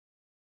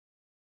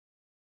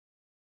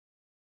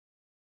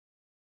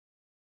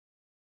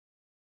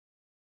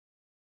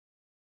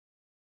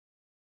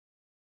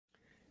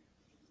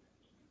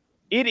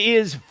It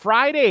is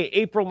Friday,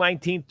 April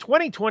 19th,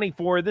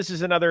 2024. This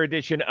is another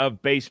edition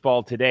of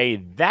Baseball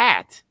Today.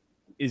 That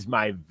is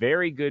my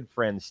very good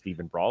friend,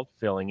 Stephen Brault,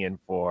 filling in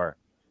for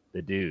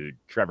the dude,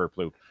 Trevor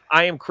Plouffe.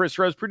 I am Chris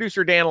Rose,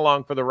 producer Dan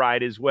along for the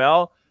ride as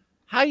well.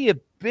 How you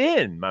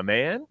been, my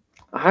man?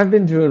 I've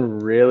been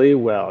doing really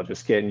well,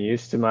 just getting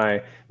used to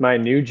my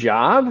new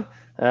job.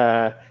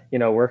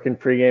 Working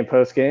pregame,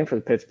 postgame for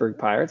the Pittsburgh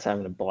Pirates,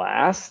 having a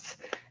blast.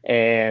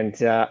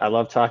 And I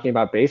love talking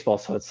about baseball.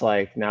 So it's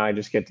like now I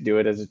just get to do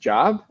it as a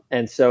job.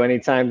 And so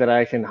anytime that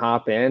I can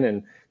hop in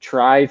and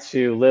try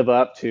to live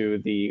up to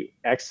the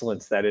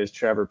excellence that is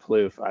Trevor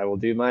Plouffe, I will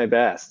do my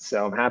best.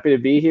 So I'm happy to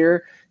be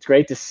here. It's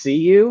great to see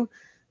you.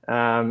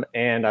 And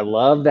I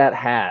love that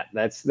hat.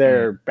 That's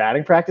their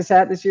batting practice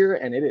hat this year,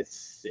 and it is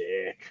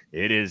sick.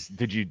 It is.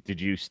 Did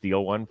you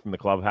steal one from the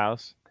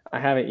clubhouse? I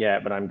haven't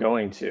yet, but I'm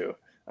going to.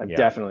 I'm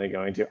definitely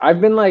going to.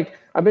 I've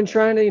been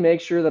trying to make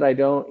sure that I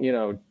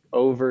don't,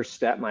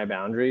 overstep my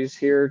boundaries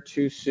here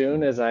too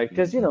soon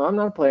because I'm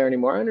not a player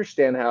anymore. I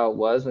understand how it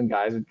was when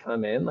guys would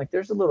come in. Like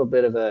there's a little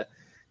bit of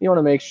you want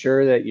to make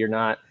sure that you're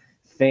not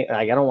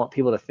I don't want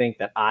people to think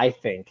that I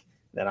think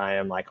that I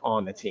am like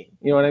on the team.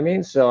 You know what I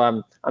mean? So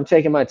I'm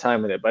taking my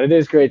time with it, but it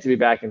is great to be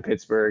back in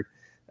Pittsburgh.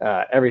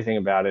 Everything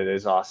about it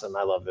is awesome.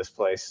 I love this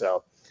place.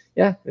 So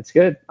yeah, it's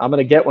good. I'm going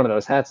to get one of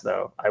those hats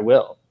though. I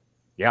will.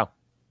 Yeah,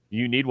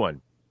 you need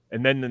one.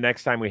 And then the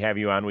next time we have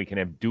you on, we can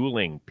have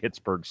dueling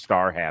Pittsburgh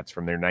Star hats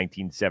from their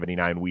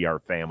 1979 We Are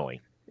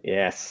Family.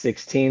 Yeah,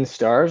 16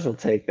 stars. We'll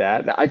take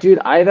that.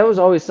 That was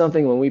always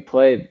something when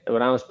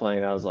I was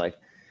playing, I was like,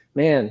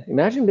 man,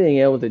 imagine being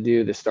able to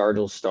do the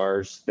Stargell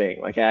Stars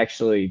thing, like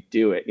actually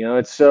do it.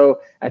 It's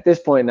so at this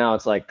point now,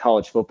 it's like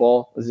college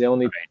football is the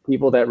only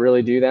people that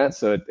really do that.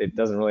 So it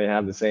doesn't really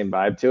have the same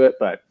vibe to it,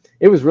 but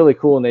it was really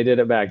cool. And they did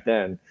it back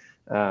then.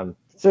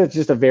 So it's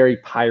just a very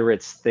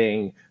Pirates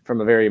thing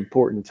from a very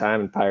important time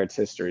in Pirates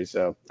history.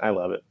 So I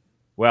love it.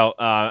 Well,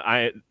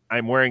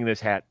 I'm wearing this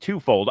hat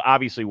twofold.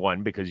 Obviously,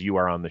 one, because you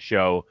are on the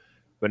show.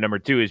 But number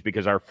two is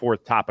because our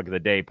fourth topic of the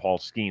day, Paul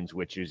Skenes,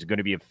 which is going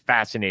to be a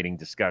fascinating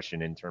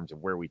discussion in terms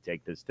of where we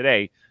take this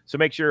today. So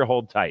make sure you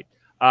hold tight.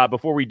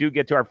 Before we do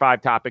get to our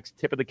five topics,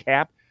 tip of the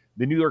cap,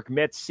 the New York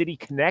Mets City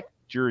Connect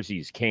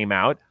jerseys came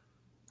out.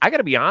 I got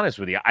to be honest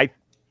with you.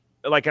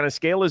 Like on a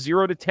scale of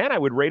 0 to 10, I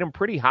would rate them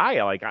pretty high.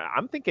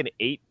 I'm thinking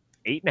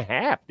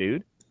 8.5,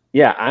 dude.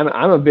 Yeah,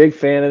 I'm a big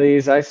fan of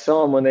these. I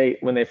saw them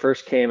when they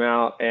first came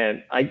out,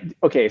 and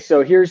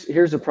so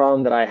here's a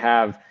problem that I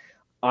have.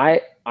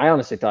 I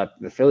honestly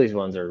thought the Phillies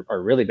ones are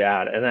really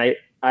bad, and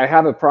I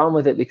have a problem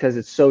with it because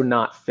it's so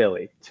not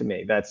Philly to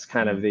me. That's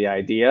kind of the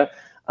idea.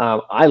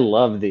 I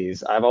love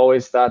these. I've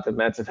always thought the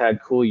Mets have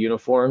had cool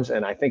uniforms,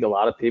 and I think a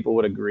lot of people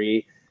would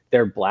agree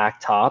their black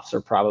tops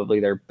are probably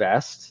their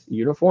best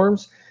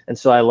uniforms. And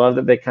so I love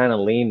that they kind of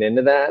leaned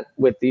into that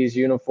with these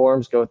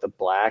uniforms, go with the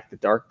black, the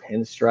dark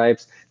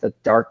pinstripes, the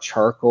dark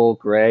charcoal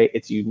gray.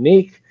 It's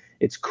unique.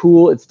 It's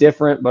cool. It's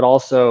different, but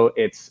also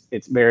it's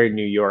very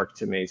New York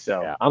to me.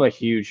 So yeah. I'm a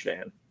huge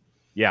fan.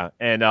 Yeah.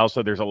 And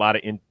also there's a lot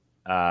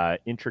of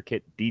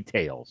intricate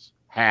details.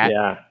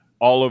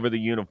 All over the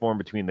uniform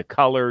between the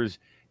colors.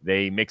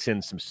 They mix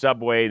in some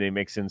subway. They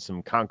mix in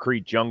some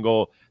concrete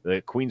jungle.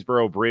 The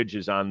Queensboro Bridge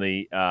is on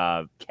the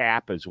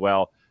cap as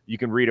well. You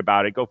can read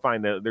about it. Go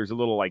find there's a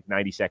little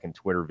 90-second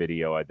Twitter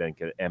video, I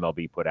think,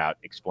 MLB put out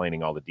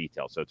explaining all the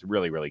details. So it's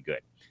really, really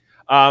good.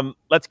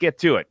 Let's get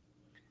to it.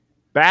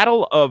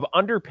 Battle of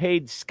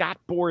underpaid Scott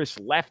Boras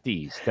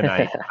lefties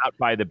tonight out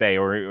by the Bay,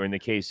 or in the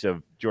case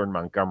of Jordan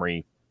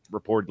Montgomery,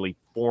 reportedly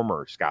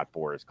former Scott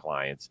Boras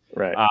clients.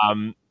 Right.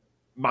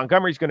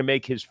 Montgomery's going to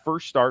make his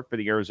first start for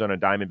the Arizona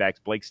Diamondbacks.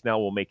 Blake Snell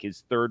will make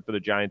his third for the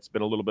Giants. It's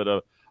been a little bit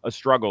of a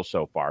struggle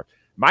so far.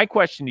 My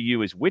question to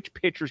you is, which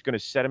pitcher is going to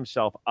set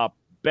himself up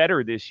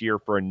better this year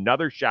for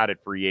another shot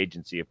at free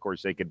agency? Of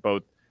course, they could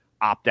both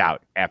opt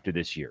out after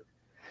this year.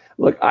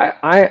 Look, so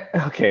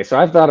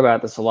I've thought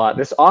about this a lot.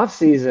 This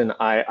offseason,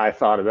 I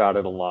thought about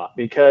it a lot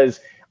because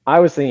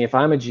I was thinking, if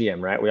I'm a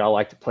GM, right, we all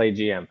like to play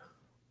GM,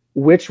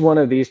 which one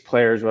of these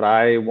players would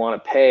I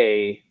want to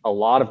pay a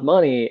lot of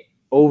money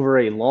over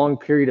a long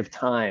period of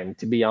time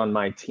to be on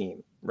my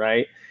team,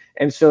 right?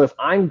 And so if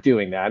I'm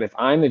doing that, if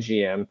I'm the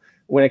GM,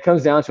 when it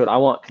comes down to it, I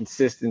want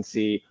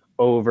consistency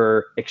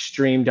over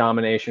extreme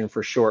domination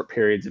for short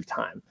periods of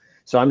time.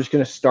 So I'm just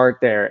going to start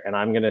there, and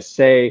I'm going to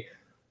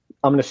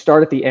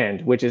start at the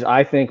end, which is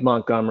I think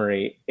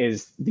Montgomery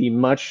is the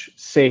much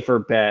safer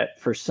bet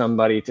for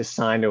somebody to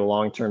sign to a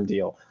long-term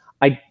deal.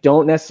 I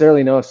don't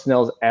necessarily know if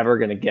Snell's ever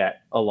going to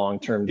get a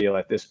long-term deal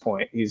at this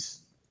point.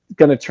 He's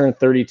going to turn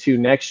 32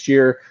 next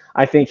year.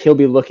 I think he'll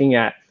be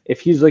if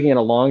he's looking at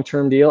a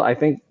long-term deal, I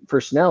think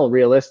for Snell,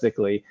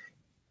 realistically,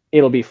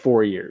 it'll be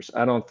 4 years.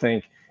 I don't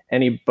think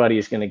anybody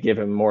is going to give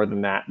him more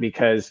than that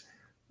because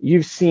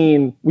we've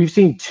seen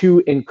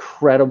two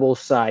incredible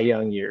Cy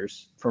Young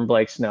years from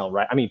Blake Snell,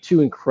 right? I mean,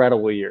 2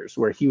 incredible years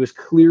where he was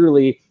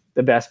clearly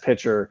the best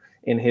pitcher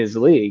in his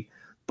league,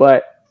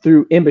 but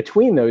in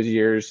between those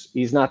years,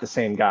 he's not the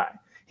same guy.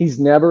 He's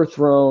never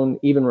thrown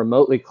even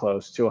remotely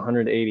close to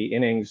 180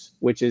 innings,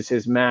 which is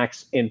his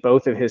max in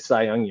both of his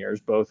Cy Young years.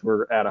 Both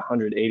were at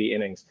 180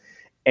 innings.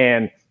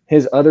 And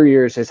his other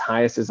years, his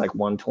highest is like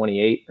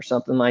 128 or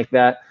something like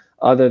that.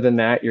 Other than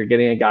that, you're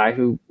getting a guy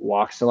who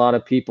walks a lot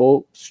of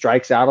people,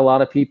 strikes out a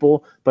lot of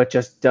people, but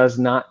just does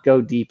not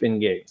go deep in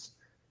games.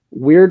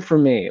 Weird for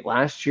me.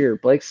 Last year,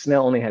 Blake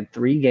Snell only had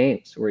 3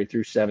 games where he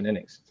threw 7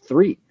 innings.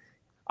 3.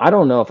 I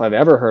don't know if I've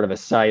ever heard of a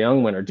Cy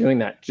Young winner doing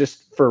that.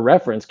 Just for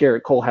reference,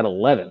 Garrett Cole had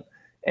 11.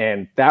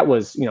 And that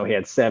was, he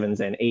had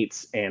 7s and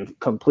 8s and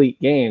complete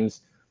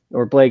games.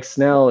 Or Blake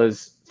Snell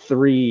is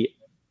 3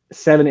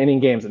 7-inning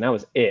games, and that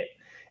was it.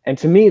 And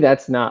to me,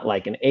 that's not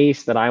like an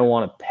ace that I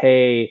want to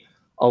pay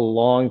a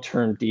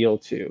long-term deal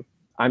to.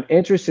 I'm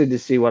interested to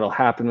see what'll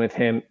happen with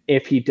him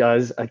if he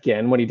does,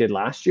 again, what he did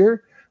last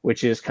year,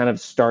 which is kind of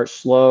start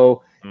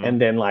slow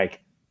and then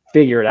like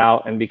figure it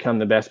out and become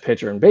the best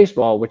pitcher in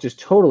baseball, which is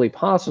totally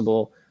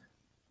possible.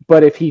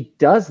 But if he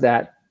does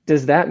that,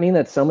 does that mean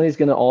that somebody's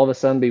going to all of a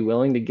sudden be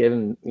willing to give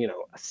him,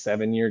 a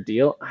 7-year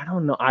deal? I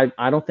don't know.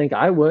 I don't think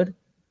I would.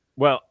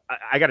 Well,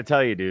 I got to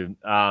tell you, dude.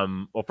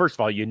 Well, first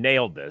of all, you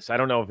nailed this. I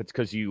don't know if it's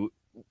because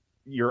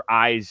your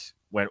eyes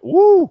went,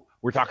 "Ooh,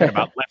 we're talking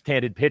about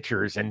left-handed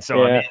pitchers," and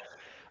so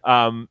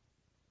yeah.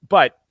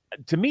 But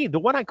to me, the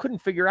one I couldn't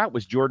figure out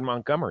was Jordan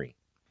Montgomery.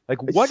 Like,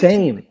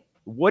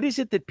 what is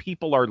it that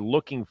people are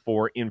looking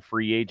for in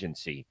free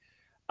agency?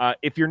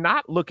 If you're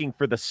not looking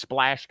for the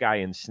splash guy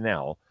in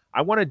Snell,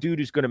 I want a dude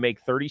who's going to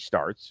make 30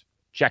 starts.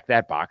 Check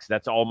that box.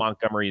 That's all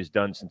Montgomery has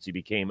done since he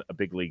became a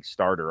big league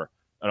starter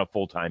on a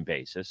full-time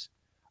basis.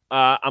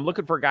 I'm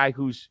looking for a guy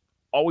who's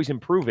always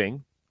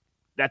improving.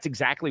 That's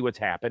exactly what's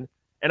happened.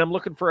 And I'm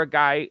looking for a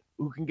guy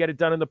who can get it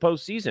done in the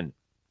postseason.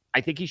 I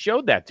think he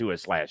showed that to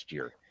us last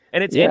year.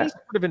 And it's any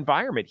sort of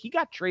environment. He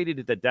got traded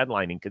at the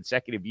deadline in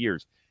consecutive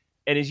years.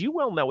 And as you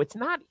well know, it's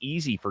not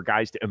easy for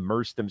guys to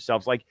immerse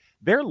themselves. Like,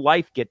 their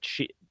life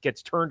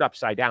gets turned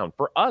upside down.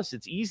 For us,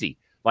 it's easy.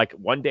 Like,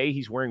 one day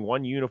he's wearing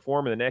one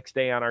uniform, and the next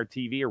day on our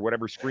TV or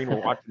whatever screen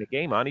we're watching the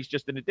game on, he's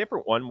just in a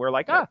different one. We're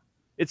like,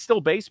 it's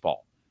still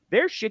baseball.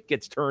 Their shit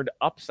gets turned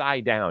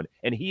upside down,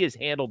 and he has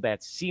handled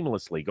that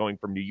seamlessly, going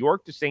from New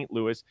York to St.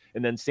 Louis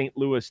and then St.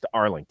 Louis to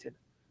Arlington.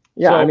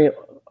 Yeah, I mean,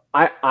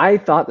 I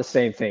thought the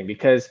same thing,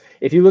 because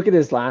if you look at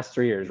his last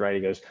 3 years, right,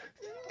 he goes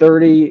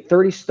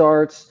 30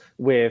 starts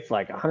with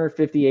like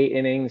 158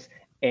 innings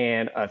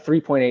and a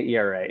 3.8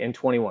 ERA in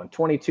 21.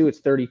 22, it's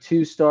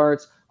 32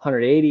 starts,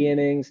 180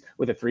 innings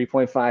with a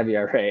 3.5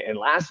 ERA. And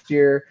last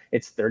year,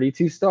 it's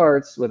 32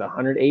 starts with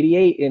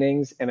 188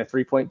 innings and a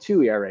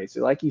 3.2 ERA.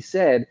 So like you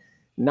said,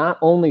 not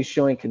only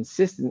showing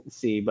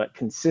consistency, but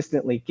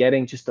consistently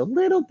getting just a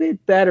little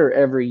bit better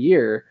every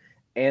year.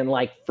 And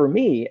like, for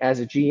me as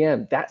a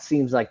GM, that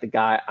seems like the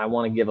guy I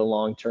want to give a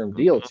long-term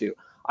deal to.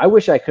 I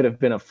wish I could have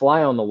been a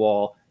fly on the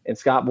wall in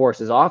Scott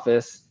Boras's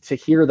office to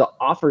hear the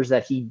offers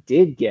that he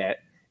did get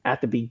at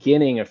the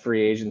beginning of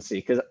free agency,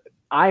 because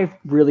I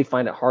really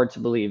find it hard to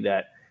believe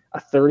that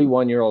a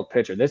 31-year-old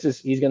pitcher,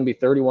 he's going to be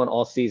 31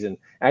 all season.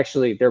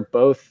 Actually, they're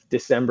both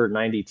December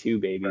 92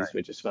 babies, right,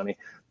 which is funny.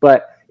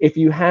 But if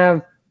you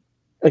have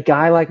a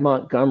guy like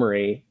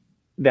Montgomery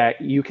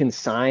that you can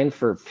sign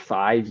for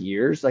 5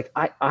 years, like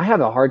I have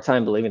a hard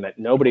time believing that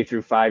nobody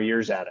threw 5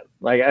 years at him.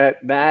 Like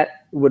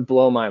that would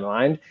blow my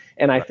mind.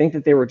 And I think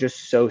that they were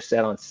just so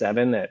set on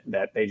 7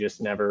 that they just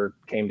never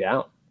came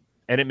down.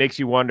 And it makes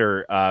you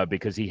wonder,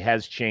 because he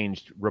has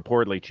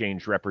reportedly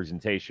changed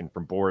representation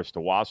from Boras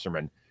to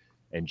Wasserman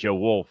and Joe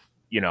Wolf,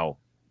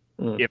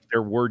 if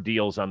there were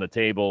deals on the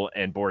table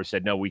and Boras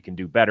said, no, we can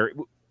do better.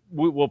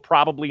 We'll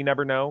probably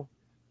never know,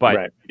 but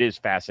It is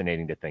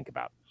fascinating to think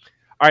about.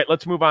 All right,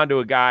 let's move on to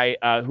a guy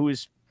who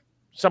is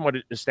somewhat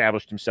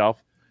established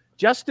himself.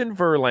 Justin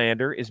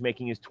Verlander is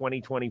making his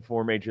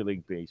 2024 Major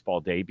League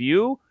Baseball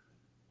debut.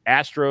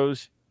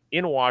 Astros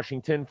in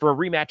Washington for a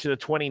rematch of the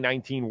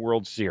 2019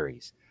 World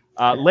Series.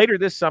 Later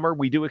this summer,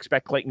 we do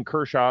expect Clayton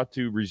Kershaw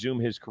to resume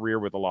his career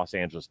with the Los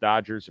Angeles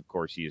Dodgers. Of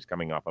course, he is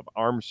coming off of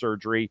arm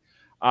surgery.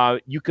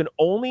 You can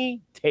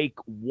only take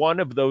one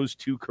of those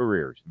 2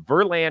 careers,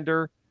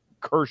 Verlander,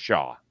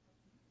 Kershaw.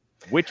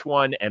 Which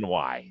one and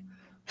why?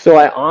 So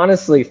I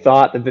honestly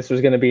thought that this was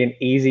going to be an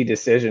easy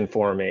decision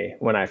for me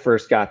when I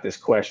first got this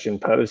question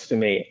posed to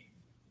me.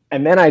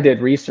 And then I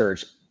did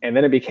research, and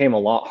then it became a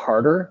lot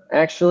harder,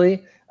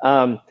 actually.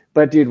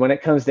 But, dude, when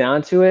it comes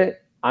down to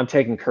it, I'm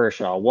taking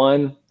Kershaw.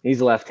 One,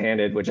 he's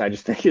left-handed, which I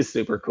just think is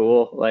super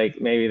cool.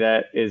 Like, maybe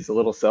that is a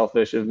little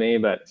selfish of me,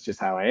 but it's just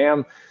how I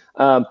am.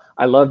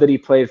 I love that he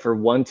played for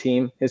one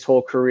team his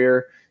whole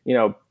career.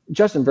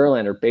 Justin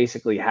Verlander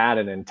basically had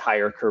an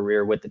entire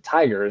career with the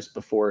Tigers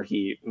before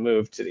he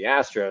moved to the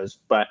Astros.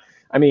 But,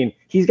 I mean,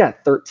 he's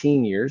got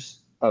 13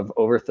 years of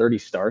over 30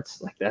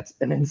 starts. Like, that's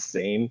an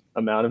insane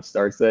amount of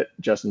starts that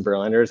Justin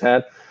Verlander has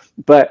had.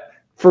 But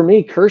for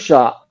me,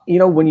 Kershaw,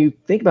 when you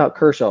think about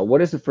Kershaw,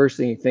 what is the first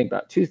thing you think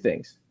about? 2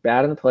 things: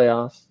 bad in the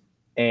playoffs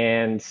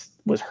and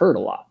was hurt a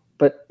lot.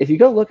 But if you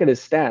go look at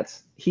his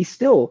stats,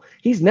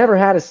 he's never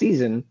had a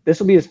season. This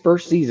will be his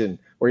first season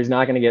where he's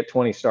not going to get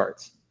 20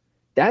 starts.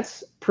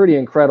 that's pretty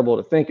incredible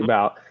to think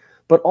about.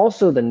 But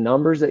also the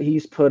numbers that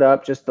he's put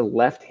up, just the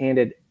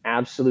left-handed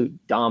absolute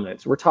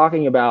dominance. We're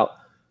talking about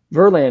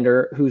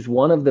Verlander, who's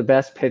one of the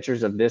best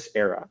pitchers of this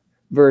era,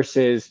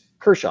 versus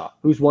Kershaw,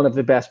 who's one of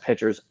the best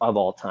pitchers of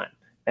all time.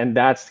 And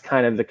that's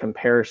kind of the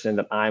comparison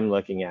that I'm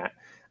looking at.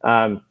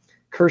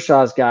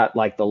 Kershaw's got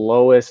like the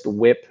lowest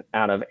whip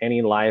out of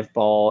any live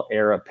ball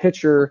era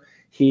pitcher.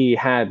 He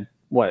had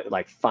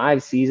like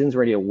 5 seasons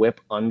where he had a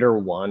whip under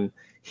 1.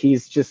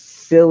 He's just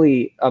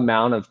silly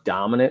amount of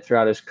dominant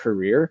throughout his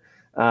career.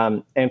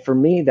 And for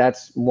me,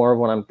 that's more of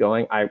what I'm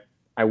going.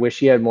 I wish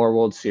he had more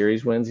World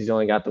Series wins. He's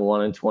only got the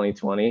 1 in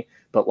 2020.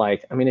 But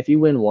like, I mean, if you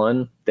win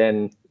 1,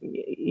 then,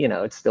 you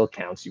know, it still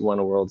counts. You won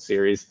a World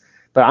Series.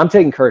 But I'm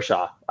taking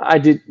Kershaw. I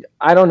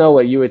don't know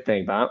what you would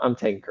think, but I'm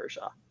taking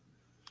Kershaw.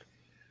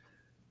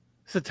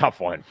 It's a tough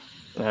one.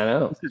 I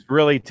know. This is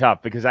really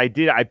tough because I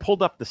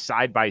pulled up the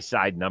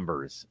side-by-side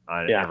numbers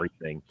on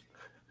everything.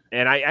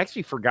 And I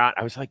actually forgot.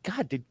 I was like,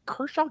 God, did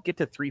Kershaw get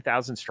to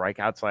 3,000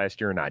 strikeouts last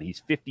year or not?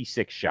 He's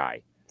 56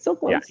 shy. So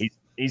close. Yeah,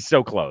 he's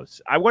so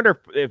close. I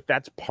wonder if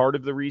that's part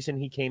of the reason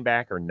he came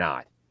back or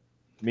not.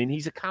 I mean,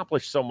 he's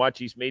accomplished so much.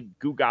 He's made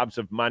goo gobs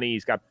of money.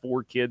 He's got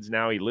 4 kids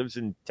now. He lives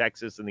in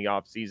Texas in the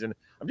off season.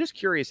 I'm just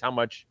curious how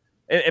much.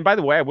 And by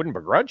the way, I wouldn't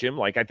begrudge him.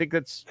 Like, I think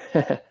that's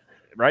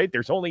right.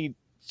 There's only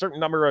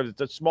certain number of,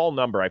 it's a small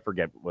number. I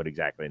forget what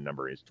exactly the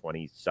number is,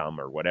 20 some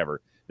or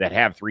whatever, that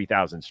have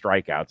 3,000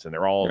 strikeouts, and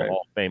they're all in the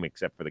Hall of Fame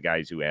except for the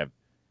guys who have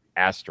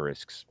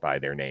asterisks by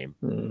their name.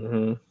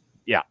 Mm-hmm.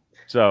 Yeah.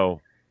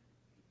 So,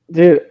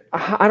 dude,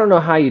 I don't know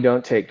how you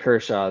don't take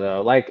Kershaw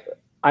though. Like,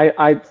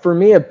 for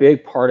me, a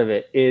big part of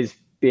it is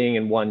being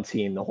in one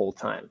team the whole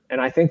time,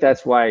 and I think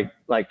that's why,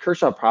 like,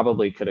 Kershaw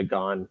probably could have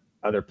gone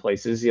other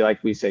places.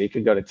 Like we say, he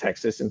could go to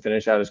Texas and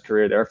finish out his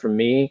career there. For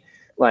me,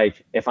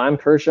 like, if I'm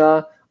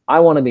Kershaw, I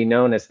want to be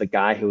known as the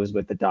guy who was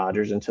with the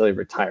Dodgers until he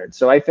retired.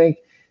 So I think,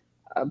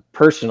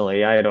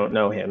 personally, I don't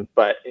know him,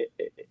 but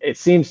it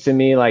seems to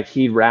me like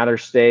he'd rather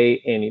stay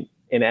in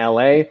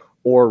LA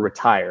or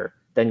retire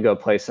than go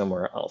play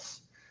somewhere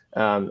else.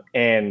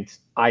 And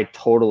I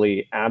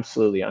totally,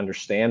 absolutely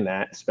understand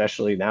that,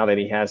 especially now that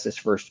he has this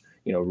first,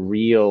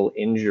 real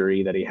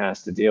injury that he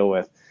has to deal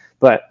with.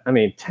 But I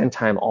mean,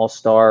 10-time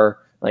All-Star,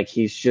 like,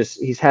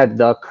 he's had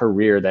the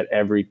career that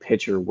every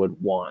pitcher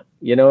would want.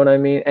 You know what I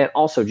mean? And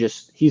also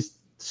just, he's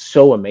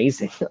so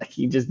amazing. Like,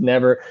 he just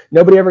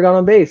nobody ever got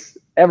on base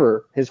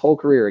ever his whole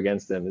career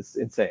against him. It's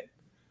insane.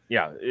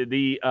 Yeah.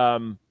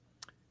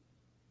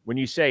 When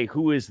you say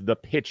who is the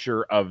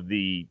pitcher of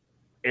the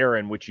era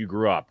in which you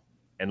grew up,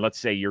 and let's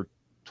say you're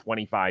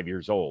 25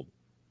 years old,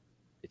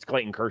 it's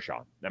Clayton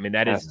Kershaw. I mean,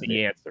 that is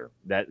the answer.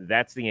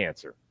 That's the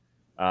answer.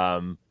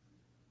 And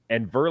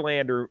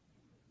Verlander's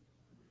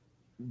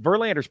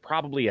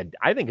probably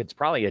I think it's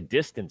probably a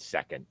distant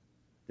second,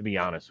 to be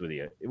honest with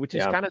you, which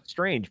is kind of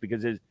strange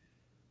because the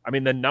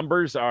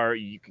numbers are,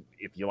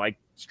 if you like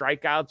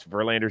strikeouts,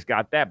 Verlander's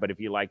got that. But if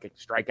you like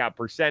strikeout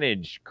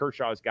percentage,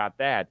 Kershaw's got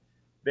that.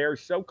 They're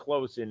so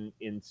close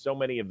in so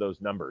many of those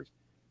numbers.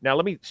 Now,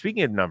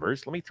 speaking of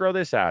numbers, let me throw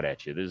this out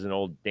at you. This is an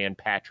old Dan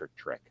Patrick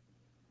trick,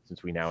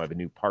 since we now have a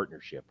new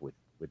partnership with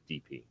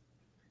DP.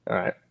 All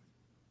right.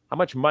 How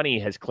much money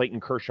has Clayton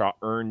Kershaw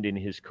earned in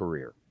his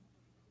career?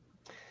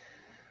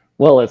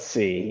 Well, let's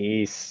see.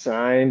 He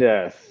signed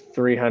a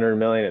 $300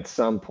 million at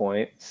some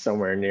point,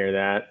 somewhere near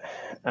that.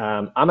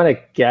 I'm gonna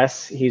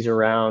guess he's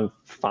around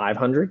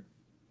 500.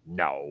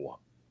 No,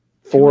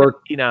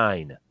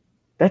 489.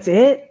 That's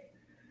it.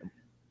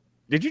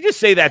 Did you just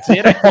say that's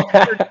it? I think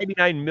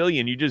 189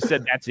 million. You just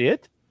said that's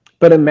it.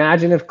 But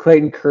imagine if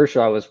Clayton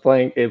Kershaw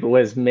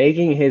was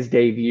making his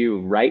debut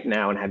right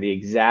now and had the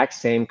exact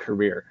same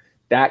career.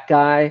 That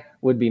guy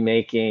would be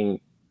making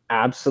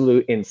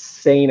absolute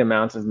insane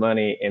amounts of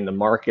money in the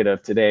market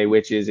of today,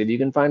 which is, if you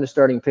can find a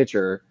starting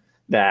pitcher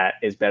that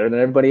is better than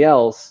everybody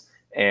else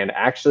and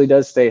actually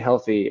does stay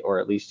healthy, or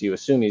at least you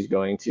assume he's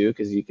going to,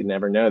 because you can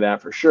never know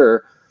that for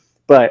sure.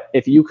 But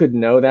if you could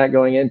know that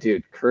going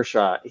into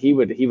Kershaw, he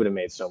would have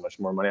made so much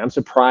more money. I'm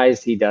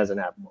surprised he doesn't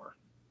have more.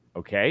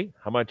 Okay.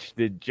 How much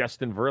did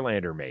Justin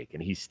Verlander make?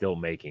 And he's still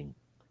making.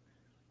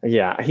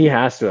 Yeah, he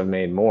has to have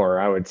made more.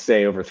 I would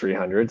say over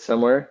 300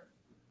 somewhere.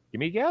 Give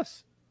me a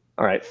guess.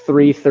 All right,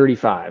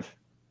 335.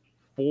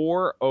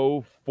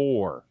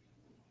 404.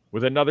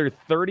 With another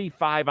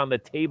 35 on the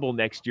table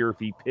next year if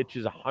he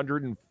pitches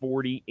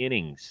 140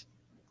 innings.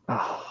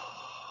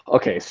 Oh,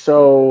 okay,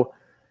 so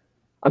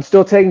I'm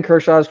still taking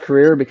Kershaw's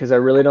career because I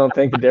really don't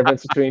think the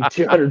difference between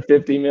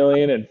 250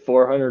 million and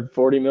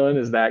 440 million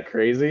is that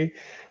crazy.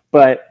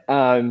 But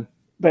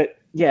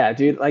yeah,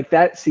 dude, like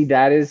that. See,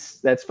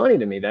 that's funny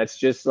to me. That's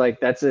just like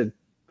that's an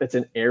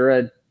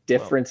era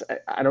difference.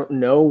 I don't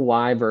know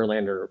why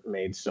Verlander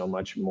made so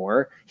much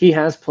more. He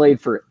has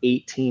played for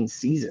 18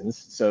 seasons,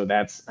 so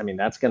that's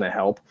going to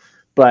help.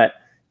 But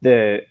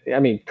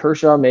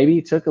Kershaw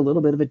maybe took a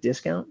little bit of a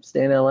discount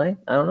staying in LA. I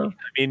don't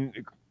know.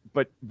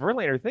 But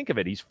Verlander, think of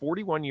it. He's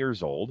 41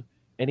 years old,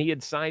 and he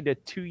had signed a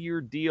 2-year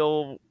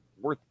deal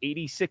worth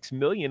 $86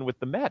 million with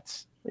the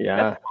Mets.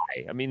 Yeah.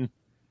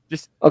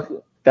 Just okay.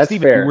 That's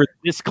Steven, fair. You were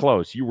this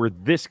close. You were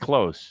this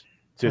close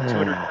to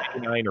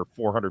 299 or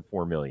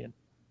 404 million.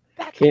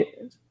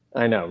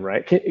 I know,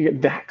 right?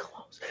 That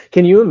close.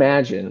 Can you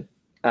imagine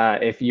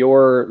if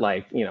you're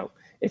like,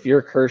 if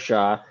you're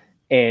Kershaw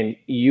and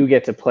you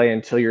get to play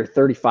until you're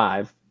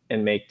 35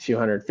 and make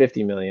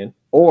 250 million,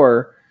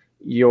 or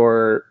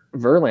you're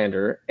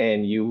Verlander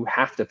and you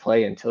have to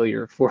play until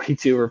you're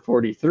 42 or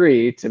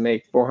 43 to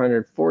make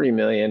 440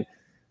 million?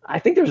 I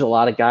think there's a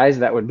lot of guys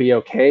that would be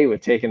okay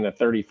with taking the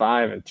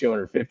 35 and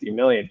 250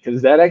 million,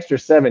 because that extra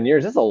 7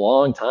 years, that's a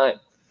long time.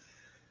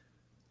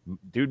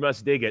 Dude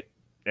must dig it.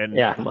 And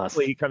yeah,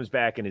 hopefully he comes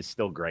back and is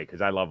still great,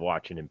 because I love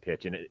watching him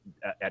pitch. And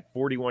at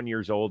 41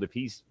 years old, if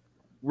he's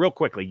real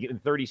quickly in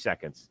 30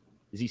 seconds,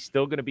 is he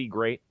still going to be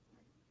great?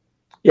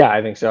 Yeah,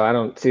 I think so. I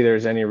don't see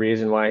there's any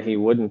reason why he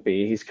wouldn't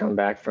be. He's come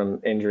back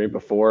from injury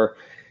before.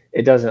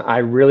 I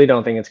really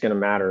don't think it's going to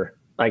matter.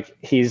 Like,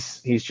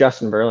 he's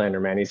Justin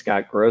Verlander, man. He's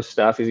got gross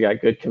stuff. He's got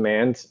good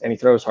commands, and he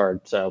throws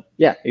hard. So,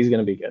 yeah, he's going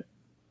to be good.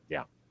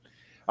 Yeah.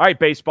 All right,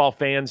 baseball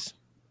fans.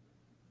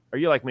 Are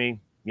you like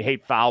me? You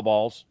hate foul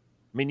balls?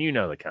 I mean, you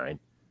know the kind.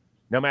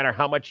 No matter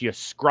how much you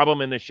scrub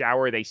them in the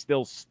shower, they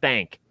still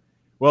stank.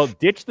 Well,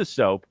 ditch the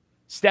soap.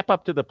 Step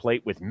up to the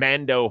plate with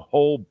Mando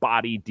Whole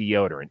Body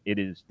Deodorant. It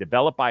is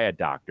developed by a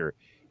doctor.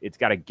 It's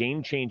got a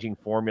game-changing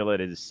formula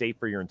that is safe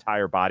for your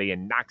entire body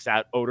and knocks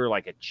out odor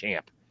like a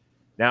champ.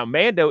 Now,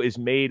 Mando is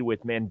made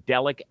with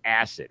mandelic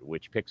acid,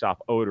 which picks off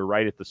odor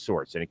right at the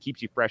source, and it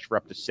keeps you fresh for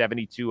up to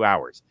 72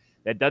 hours.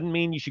 That doesn't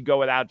mean you should go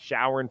without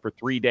showering for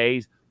 3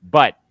 days,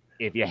 but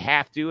if you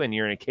have to and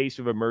you're in a case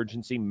of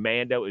emergency,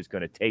 Mando is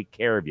going to take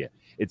care of you.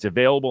 It's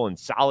available in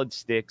solid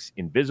sticks,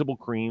 invisible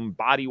cream,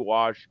 body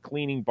wash,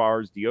 cleaning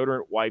bars,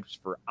 deodorant wipes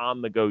for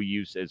on-the-go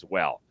use as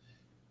well.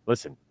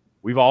 Listen,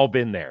 we've all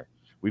been there.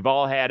 We've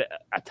all had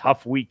a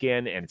tough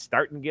weekend, and it's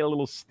starting to get a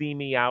little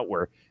steamy out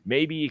where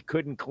maybe you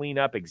couldn't clean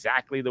up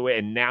exactly the way,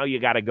 and now you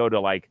got to go to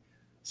like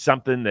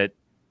something that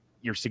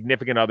your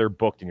significant other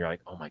booked, and you're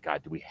like, oh my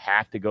God, do we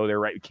have to go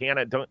there? Right? Can't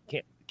I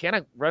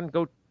run,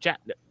 go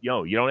chat?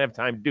 No, you don't have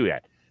time to do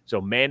that.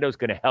 So Mando's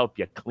going to help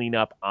you clean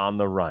up on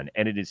the run,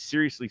 and it is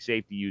seriously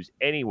safe to use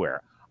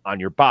anywhere on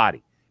your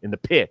body, in the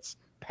pits,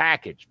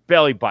 package,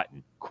 belly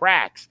button,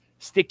 cracks,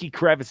 sticky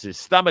crevices,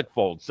 stomach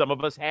folds. Some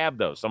of us have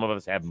those. Some of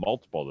us have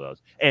multiple of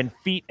those. And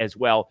feet as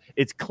well.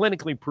 It's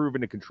clinically proven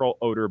to control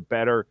odor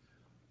better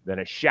than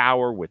a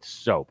shower with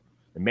soap.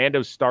 The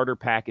Mando's starter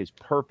pack is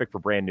perfect for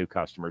brand new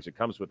customers. It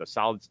comes with a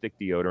solid stick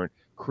deodorant,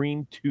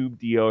 cream tube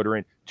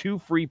deodorant, 2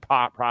 free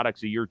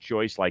products of your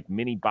choice like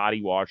mini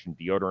body wash and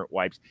deodorant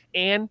wipes,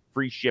 and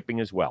free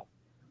shipping as well.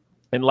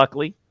 And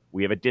luckily,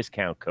 we have a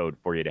discount code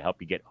for you to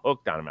help you get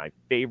hooked on my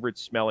favorite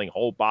smelling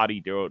whole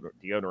body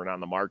deodorant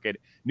on the market.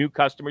 New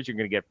customers, you're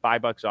going to get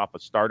 $5 off a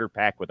starter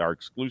pack with our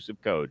exclusive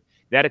code.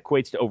 That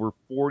equates to over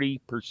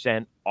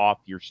 40% off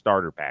your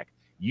starter pack.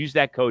 Use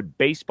that code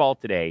BASEBALL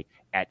today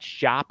at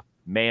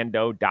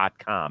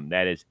shopmando.com.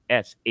 That is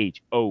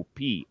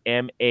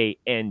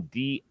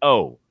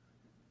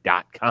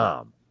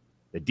shopmando.com.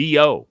 The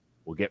D-O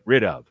will get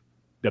rid of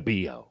the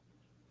B-O.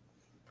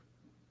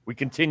 We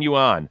continue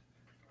on.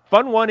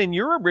 Fun one in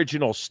your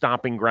original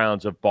stomping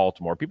grounds of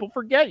Baltimore. People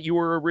forget you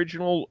were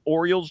original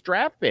Orioles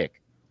draft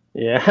pick.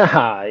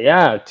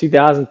 Yeah.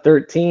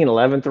 2013,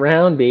 11th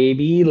round,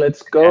 baby.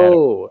 Let's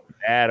go.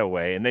 That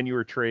away. And then you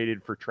were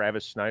traded for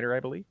Travis Snyder, I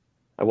believe.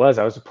 I was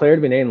a player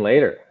to be named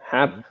later.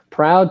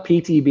 Proud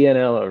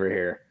PTBNL over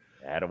here.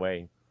 That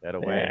away.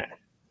 Yeah. Do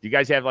you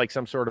guys have like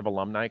some sort of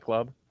alumni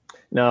club?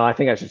 No, I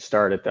think I should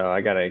start it though.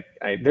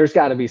 There's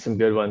got to be some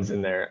good ones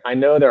in there. I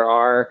know there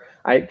are.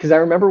 Because I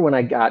remember when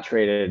I got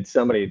traded,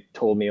 somebody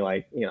told me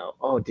like,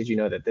 oh, did you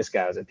know that this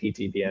guy was a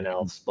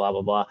PTBNL? Blah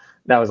blah blah.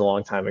 That was a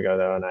long time ago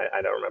though, and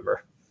I don't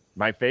remember.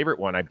 My favorite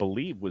one, I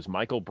believe, was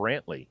Michael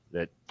Brantley.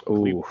 That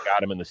Cleveland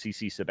got him in the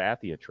CC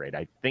Sabathia trade.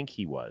 I think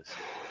he was.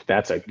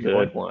 That's a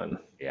good one.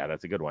 Yeah,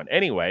 that's a good one.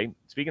 Anyway,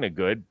 speaking of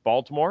good,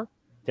 Baltimore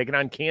taking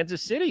on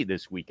Kansas City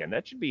this weekend.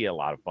 That should be a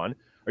lot of fun.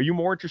 Are you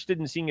more interested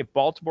in seeing if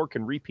Baltimore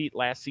can repeat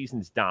last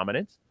season's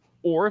dominance,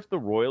 or if the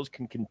Royals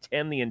can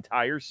contend the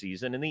entire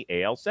season in the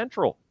AL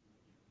Central?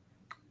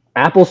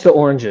 Apples to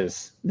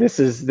oranges. This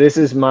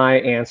is my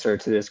answer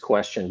to this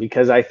question,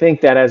 because I think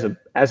that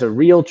as a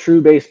real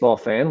true baseball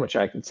fan, which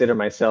I consider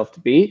myself to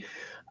be,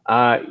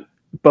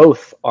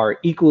 both are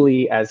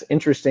equally as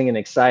interesting and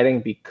exciting,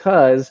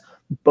 because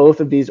both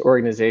of these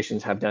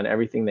organizations have done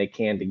everything they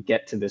can to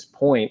get to this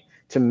point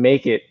to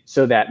make it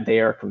so that they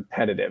are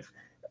competitive.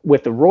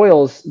 With the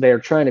Royals, they're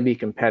trying to be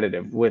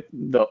competitive. With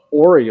the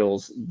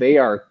Orioles, they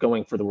are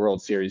going for the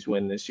World Series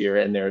win this year,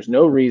 and there's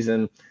no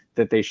reason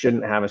that they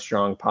shouldn't have a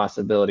strong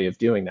possibility of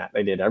doing that.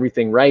 They did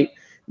everything right.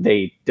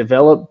 They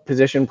develop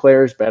position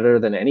players better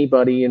than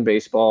anybody in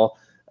baseball.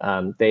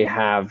 They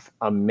have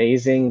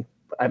amazing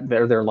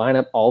their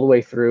lineup all the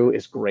way through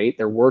is great.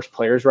 Their worst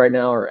players right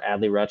now are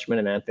Adley Rutschman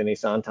and Anthony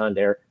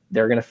Santander.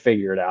 They're going to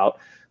figure it out.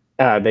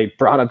 They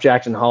brought up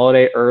Jackson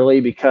Holliday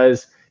early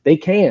because they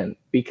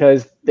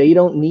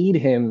don't need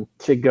him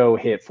to go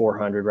hit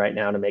 400 right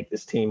now to make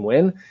this team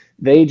win.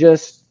 They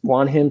just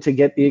want him to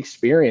get the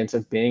experience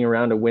of being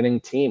around a winning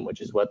team,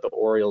 which is what the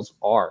Orioles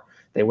are.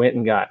 They went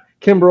and got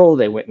Kimbrel.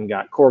 They went and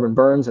got Corbin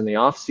Burns in the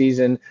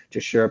offseason to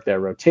shore up their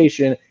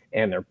rotation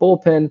and their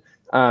bullpen.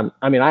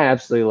 I mean, I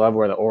absolutely love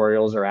where the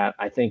Orioles are at.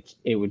 I think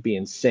it would be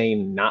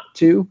insane not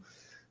to.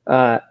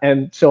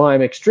 And so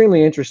I'm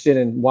extremely interested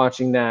in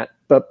watching that.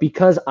 But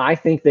because I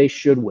think they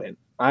should win,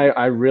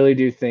 I really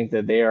do think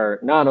that they are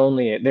not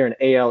only they're an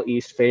AL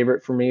East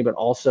favorite for me, but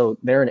also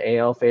they're an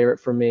AL favorite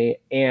for me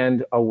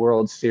and a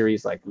World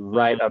Series like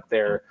right up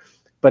there.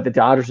 But the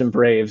Dodgers and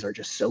Braves are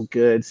just so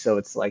good. So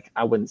it's like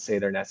I wouldn't say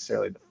they're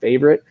necessarily the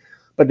favorite.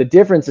 But the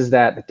difference is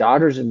that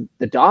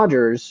the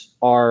Dodgers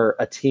are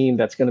a team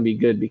that's going to be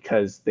good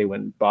because they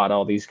went and bought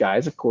all these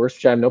guys, of course,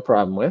 which I have no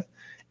problem with.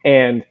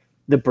 And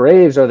the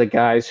Braves are the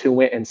guys who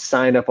went and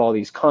signed up all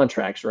these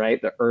contracts,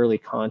 right? The early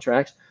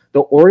contracts.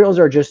 The Orioles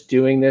are just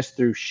doing this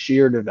through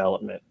sheer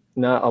development.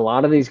 Not a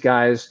lot of these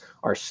guys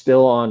are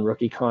still on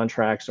rookie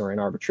contracts or in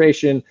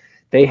arbitration.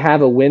 They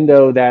have a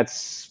window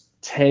that's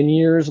 10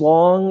 years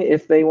long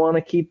if they want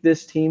to keep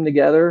this team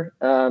together,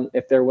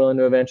 if they're willing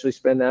to eventually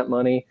spend that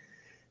money.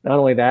 Not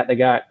only that, they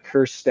got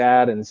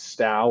Kjerstad and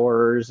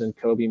Stowers and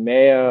Kobe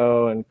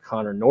Mayo and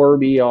Connor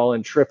Norby all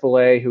in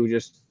AAA who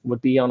just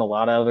would be on a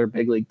lot of other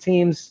big league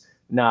teams,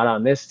 not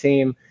on this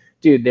team.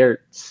 Dude, they're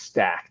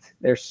stacked.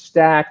 They're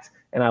stacked,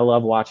 and I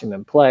love watching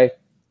them play.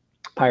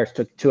 Pirates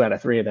took 2 out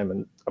of 3 of them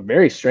in a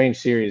very strange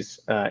series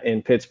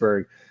in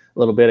Pittsburgh a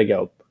little bit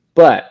ago.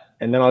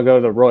 And then I'll go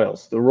to the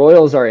Royals. The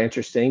Royals are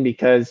interesting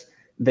because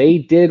they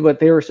did what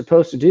they were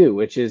supposed to do,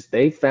 which is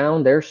they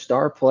found their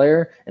star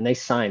player and they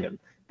signed him.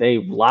 They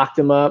locked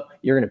him up.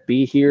 You're going to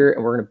be here,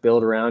 and we're going to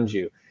build around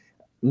you.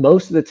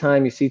 Most of the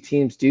time you see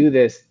teams do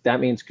this, that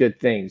means good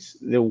things.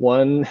 The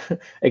one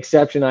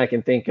exception I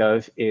can think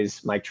of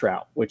is Mike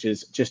Trout, which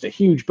is just a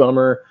huge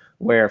bummer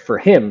where for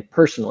him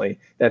personally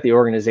that the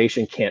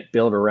organization can't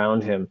build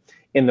around him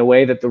in the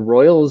way that the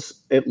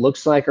Royals, it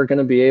looks like, are going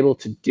to be able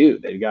to do.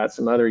 They've got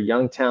some other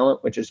young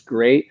talent, which is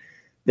great.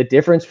 The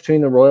difference between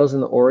the Royals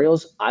and the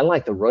Orioles, I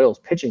like the Royals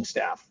pitching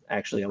staff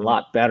actually a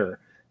lot better.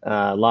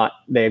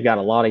 They've got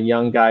a lot of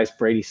young guys,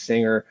 Brady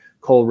Singer,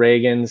 Cole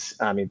Reagans.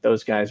 I mean,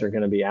 those guys are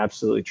going to be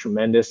absolutely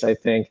tremendous, I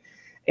think.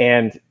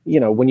 And,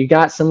 when you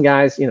got some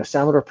guys,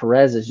 Salvador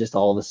Perez is just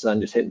all of a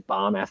sudden just hitting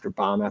bomb after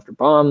bomb after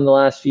bomb in the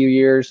last few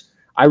years.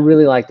 I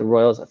really like the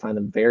Royals. I find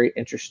them very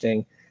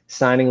interesting.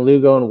 Signing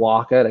Lugo and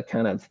Waka to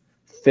kind of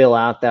fill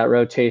out that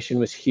rotation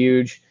was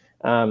huge.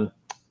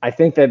 I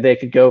think that they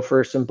could go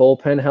for some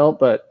bullpen help,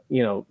 but,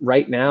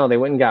 right now they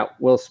went and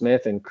got Will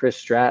Smith and Chris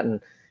Stratton,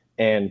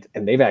 and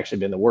they've actually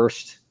been the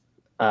worst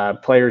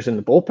players in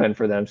the bullpen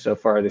for them so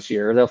far this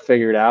year. They'll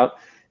figure it out.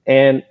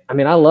 And, I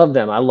mean, I love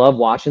them. I love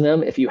watching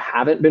them. If you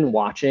haven't been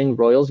watching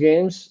Royals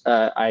games,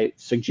 I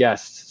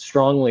suggest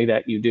strongly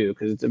that you do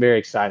because it's a very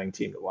exciting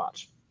team to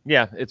watch.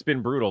 Yeah, it's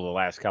been brutal the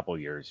last couple of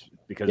years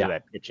because of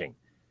that pitching,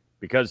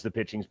 because the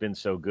pitching's been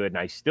so good. And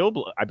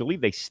I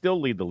believe they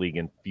still lead the league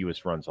in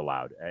fewest runs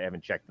allowed. I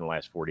haven't checked in the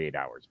last 48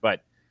 hours,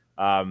 but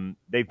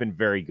they've been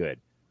very good.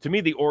 To me,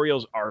 the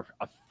Orioles are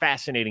a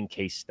fascinating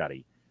case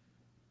study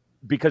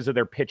because of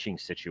their pitching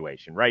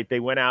situation, right? They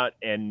went out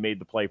and made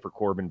the play for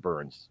Corbin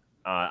Burns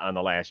on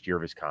the last year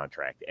of his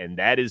contract. And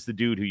that is the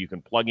dude who you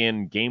can plug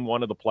in game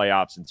 1 of the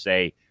playoffs and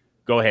say,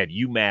 go ahead,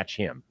 you match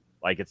him.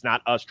 Like, it's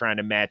not us trying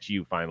to match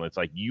you finally. It's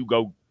like you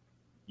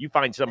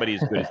find somebody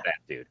as good as that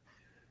dude.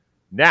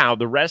 Now,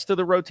 the rest of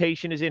the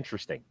rotation is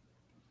interesting.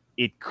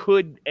 It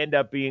could end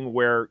up being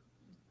where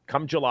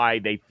come July,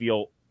 they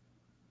feel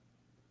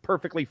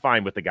perfectly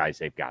fine with the guys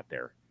they've got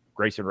there.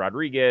 Grayson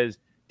Rodriguez,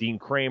 Dean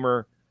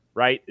Kramer,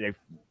 right?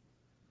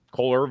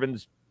 Cole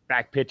Irvin's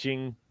back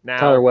pitching now.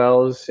 Tyler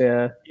Wells,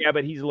 yeah. Yeah,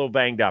 but he's a little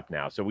banged up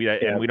now. So we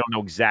don't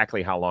know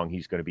exactly how long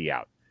he's going to be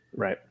out.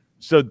 Right.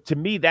 So to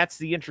me, that's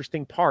the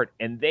interesting part.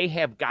 And they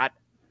have got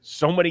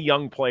so many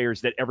young players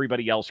that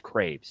everybody else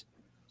craves.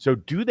 So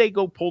do they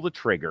go pull the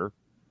trigger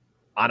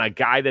on a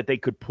guy that they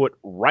could put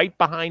right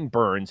behind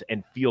Burns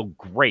and feel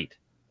great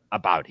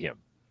about him?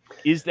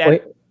 Is that...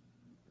 Wait.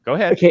 Go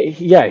ahead. Okay,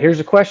 yeah, here's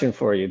a question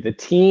for you. The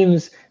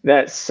teams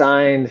that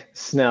signed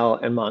Snell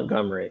and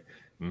Montgomery,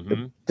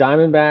 the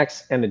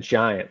Diamondbacks and the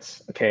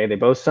Giants, okay, they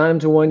both signed them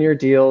to 1-year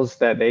deals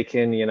that they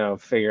can,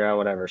 figure out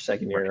whatever,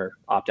 second year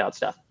opt-out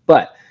stuff.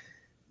 But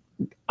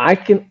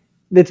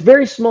it's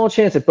very small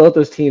chance that both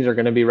those teams are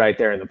going to be right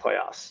there in the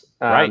playoffs.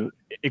 Right.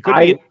 It could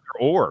be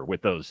or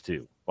with those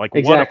two. Like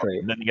exactly. One of them,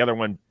 and then the other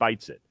one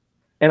bites it.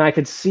 And I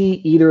could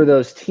see either of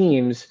those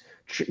teams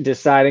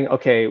deciding,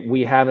 okay,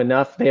 they have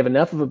enough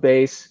of a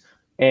base,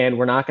 and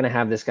we're not going to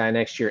have this guy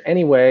next year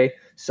anyway,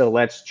 so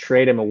let's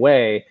trade him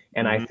away.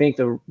 And I think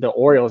the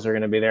Orioles are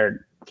going to be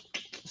there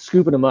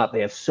scooping them up.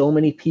 They have so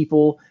many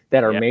people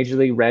that are major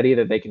league ready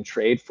that they can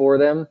trade for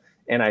them.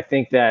 And I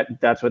think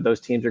that's what those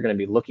teams are going to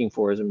be looking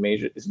for is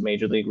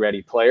major league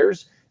ready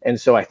players. And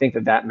so I think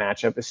that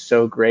matchup is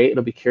so great.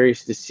 It'll be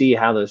curious to see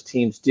how those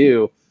teams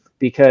do,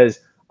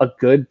 because a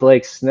good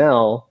Blake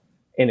Snell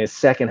in his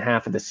second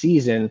half of the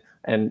season.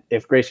 And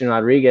if Grayson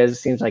Rodriguez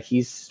seems like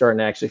he's starting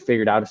to actually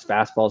figure it out, his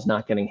fastball is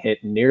not getting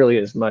hit nearly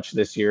as much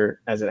this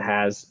year as it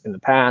has in the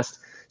past.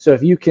 So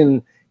if you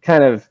can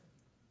kind of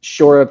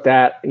shore up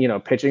that, you know,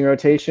 pitching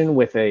rotation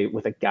with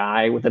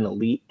an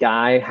elite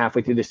guy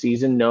halfway through the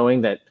season,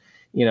 knowing that,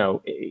 you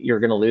know, you're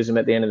going to lose him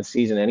at the end of the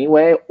season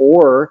anyway,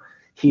 or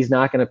he's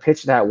not going to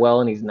pitch that well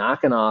and he's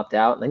not going to opt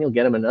out, and then you'll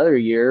get him another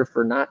year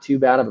for not too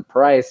bad of a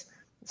price.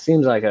 It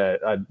seems like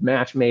a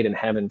match made in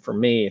heaven for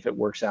me if it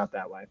works out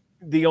that way.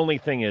 The only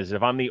thing is,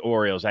 if I'm the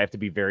Orioles, I have to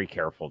be very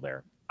careful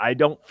there. I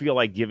don't feel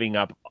like giving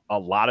up a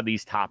lot of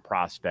these top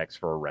prospects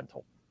for a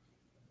rental.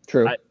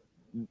 True.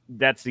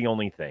 That's the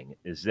only thing,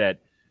 is that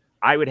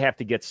I would have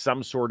to get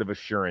some sort of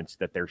assurance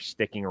that they're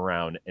sticking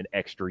around an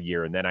extra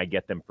year, and then I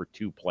get them for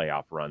 2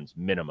 playoff runs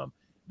minimum.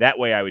 That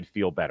way I would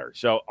feel better.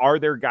 So are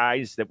there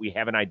guys that we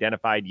haven't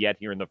identified yet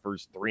here in the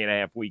first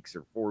 3.5 weeks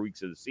or 4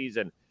 weeks of the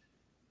season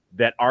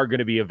that are going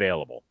to be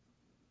available?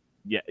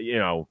 Yeah, you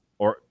know,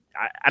 or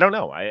I don't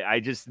know. I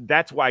just,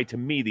 that's why to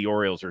me the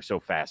Orioles are so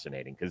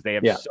fascinating, because they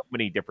have so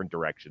many different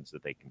directions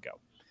that they can go.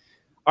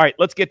 All right,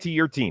 let's get to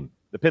your team,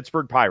 the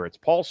Pittsburgh Pirates.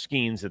 Paul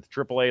Skenes at the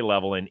AAA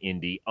level in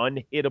Indy,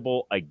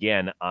 unhittable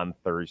again on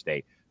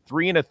Thursday.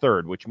 3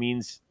 1/3, which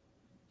means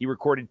he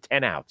recorded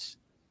 10 outs,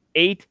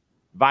 8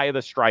 via the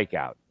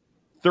strikeout.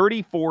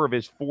 34 of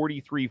his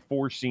 43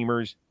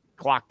 four-seamers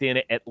clocked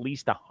in at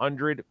least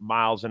 100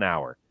 miles an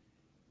hour.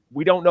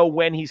 We don't know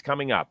when he's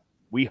coming up.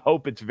 We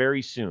hope it's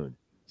very soon.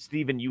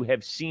 Steven, you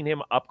have seen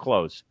him up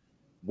close.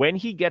 When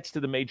he gets to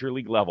the major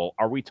league level,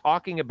 are we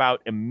talking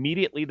about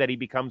immediately that he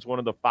becomes one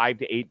of the 5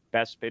 to 8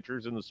 best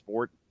pitchers in the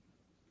sport?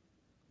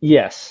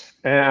 Yes,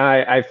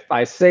 and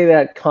I say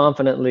that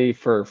confidently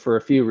for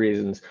a few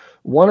reasons.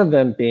 One of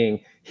them being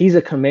he's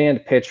a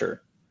command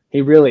pitcher.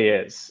 He really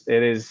is.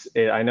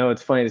 I know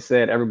it's funny to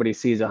say it. Everybody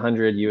sees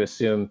 100. You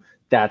assume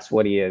that's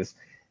what he is.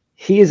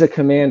 He is a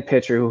command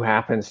pitcher who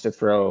happens to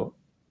throw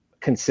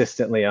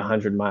consistently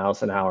 100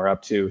 miles an hour,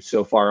 up to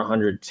so far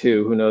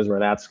 102. Who knows where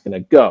that's going to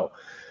go?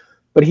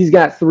 But he's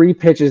got 3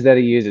 pitches that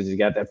he uses. He's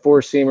got that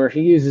 4-seamer. He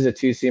uses a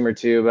 2-seamer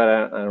too, but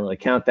I don't really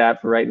count that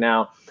for right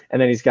now.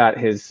 And then he's got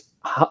his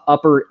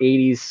upper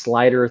 80s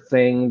slider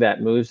thing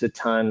that moves a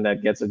ton,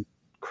 that gets a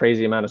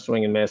crazy amount of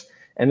swing and miss.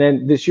 And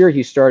then this year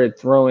he started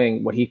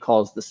throwing what he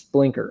calls the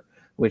splinker,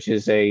 which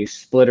is a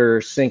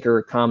splitter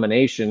sinker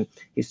combination.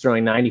 He's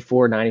throwing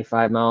 94,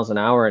 95 miles an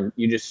hour. And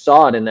you just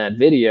saw it in that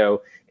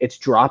video. It's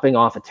dropping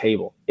off a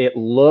table. It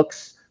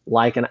looks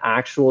like an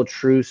actual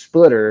true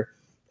splitter.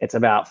 It's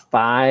about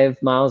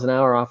 5 miles an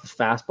hour off his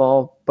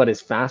fastball, but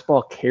his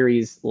fastball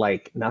carries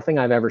like nothing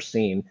I've ever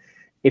seen.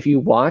 When you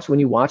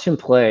watch him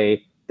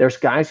play, there's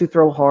guys who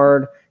throw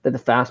hard that the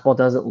fastball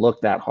doesn't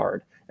look that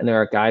hard. And there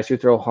are guys who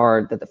throw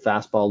hard that the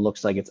fastball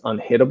looks like it's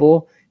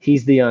unhittable.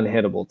 He's the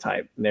unhittable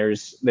type.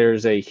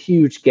 There's a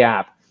huge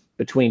gap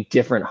between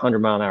different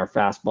 100-mile-an-hour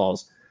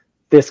fastballs.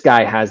 This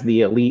guy has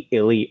the elite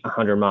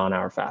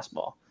 100-mile-an-hour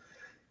fastball.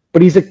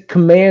 But he's a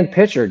command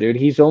pitcher, dude.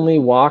 He's only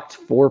walked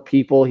 4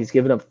 people. He's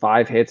given up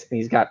 5 hits, and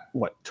he's got,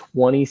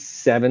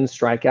 27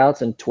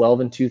 strikeouts and 12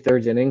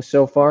 2/3 innings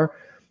so far.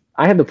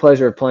 I had the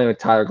pleasure of playing with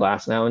Tyler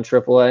Glasnow in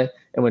AAA,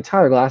 and when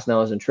Tyler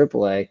Glasnow was in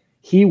AAA,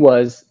 he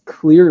was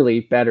clearly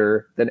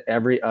better than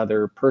every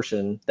other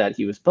person that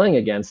he was playing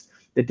against.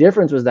 The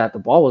difference was that the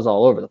ball was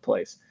all over the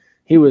place.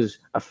 He was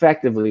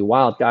effectively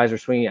wild. Guys were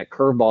swinging at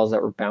curveballs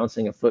that were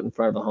bouncing a foot in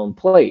front of the home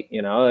plate.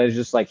 You know, it was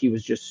just like he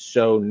was just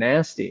so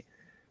nasty.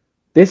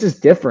 This is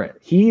different.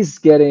 He's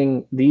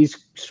getting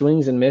these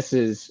swings and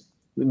misses,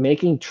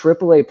 making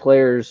AAA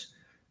players,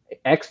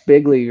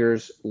 ex-big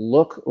leaguers,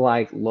 look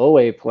like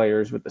low-A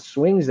players with the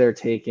swings they're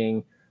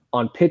taking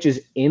on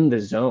pitches in the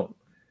zone.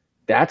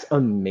 That's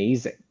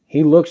amazing.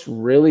 He looks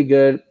really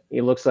good.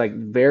 He looks like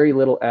very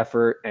little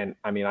effort. And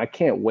I mean, I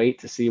can't wait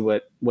to see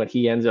what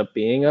he ends up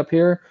being up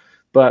here.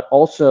 But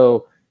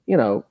also, you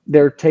know,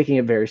 they're taking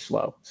it very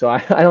slow. So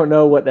I don't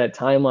know what that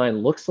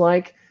timeline looks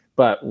like.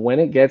 But when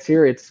it gets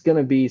here, it's going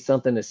to be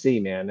something to see,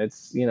 man.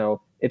 It's, you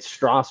know, it's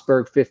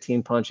Strasburg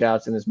 15 punch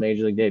outs in his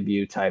major league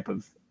debut type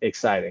of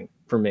exciting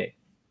for me.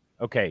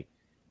 Okay.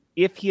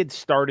 If he had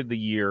started the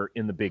year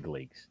in the big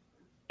leagues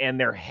and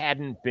there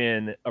hadn't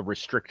been a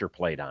restrictor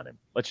played on him,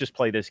 let's just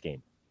play this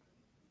game,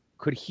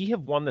 could he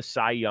have won the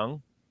Cy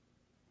Young?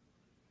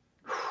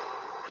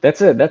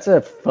 That's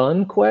a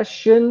fun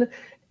question.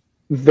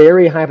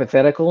 Very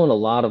hypothetical in a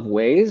lot of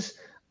ways.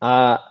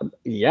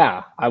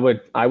 Yeah, I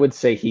would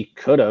say he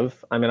could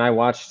have. I mean, I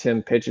watched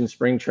him pitch in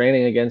spring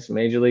training against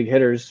major league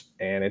hitters,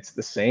 and it's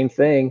the same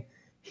thing.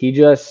 He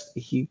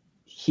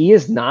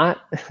is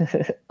not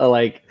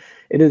like,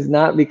 it is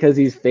not because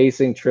he's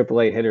facing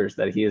AAA hitters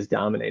that he is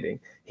dominating.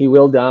 He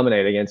will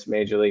dominate against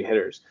major league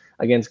hitters,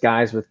 against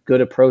guys with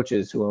good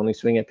approaches who only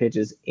swing at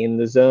pitches in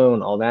the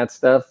zone, all that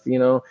stuff, you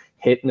know,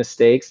 hit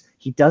mistakes.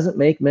 He doesn't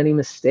make many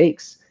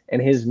mistakes,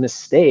 and his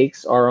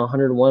mistakes are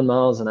 101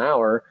 miles an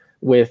hour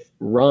with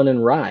run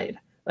and ride.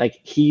 Like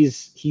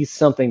he's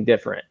something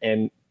different,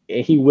 and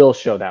he will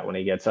show that when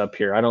he gets up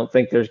here. I don't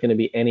think there's going to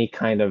be any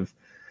kind of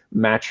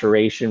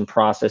maturation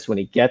process when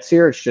he gets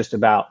here. It's just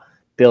about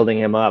building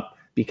him up,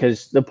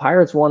 because the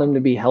Pirates want him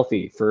to be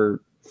healthy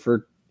for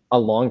a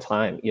long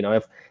time. You know,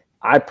 if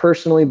I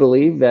personally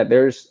believe that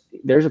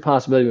there's a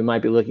possibility we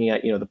might be looking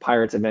at, you know, the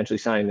Pirates eventually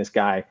signing this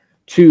guy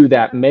to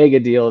that mega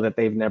deal that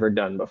they've never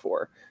done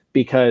before,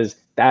 because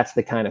that's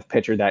the kind of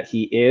pitcher that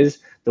he is.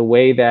 The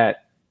way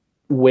that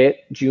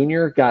Witt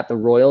Jr. got the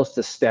Royals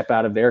to step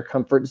out of their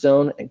comfort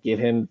zone and give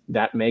him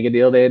that mega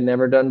deal they had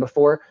never done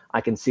before,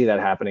 I can see that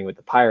happening with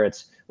the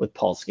Pirates with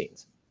Paul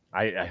Skenes.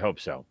 I hope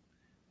so.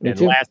 Me and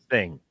too. Last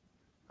thing,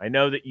 I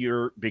know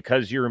that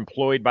because you're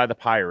employed by the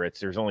Pirates,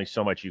 there's only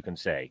so much you can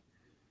say.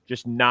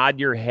 Just nod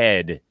your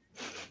head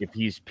if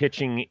he's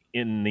pitching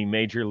in the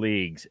major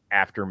leagues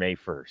after May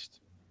 1st.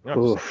 You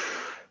know,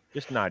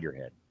 just nod your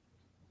head.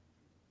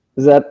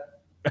 Is that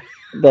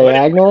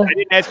diagonal? I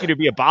didn't ask you to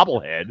be a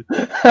bobblehead.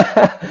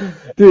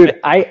 Dude,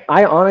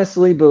 I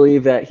honestly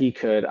believe that he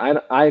could.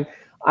 I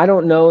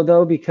don't know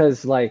though,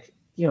 because like,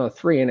 you know,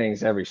 3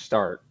 innings every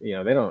start, you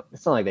know,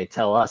 it's not like they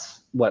tell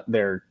us what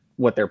their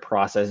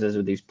process is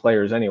with these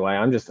players anyway.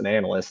 I'm just an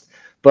analyst.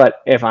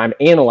 But if I'm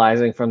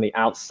analyzing from the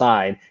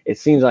outside, it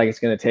seems like it's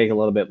going to take a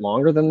little bit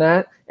longer than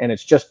that. And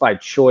it's just by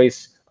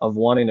choice of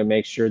wanting to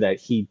make sure that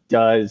he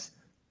does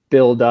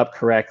build up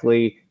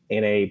correctly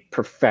in a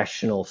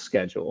professional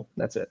schedule.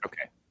 That's it.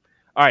 Okay.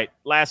 All right.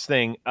 Last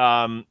thing.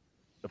 Of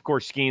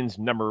course, Skenes,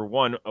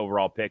 #1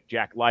 overall pick.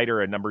 Jack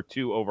Leiter, a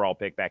 #2 overall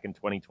pick back in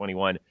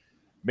 2021.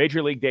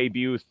 Major league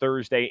debut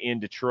Thursday in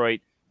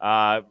Detroit.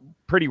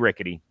 Pretty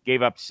rickety.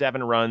 Gave up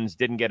 7 runs,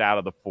 didn't get out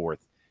of the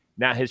 4th.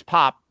 Now, his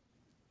pop,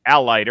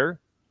 Al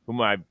Leiter,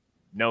 whom I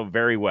know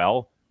very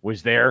well,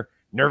 was there.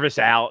 Nervous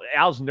Al.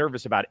 Al's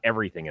nervous about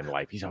everything in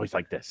life. He's always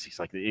like this.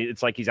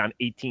 It's like he's on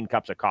 18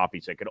 cups of coffee.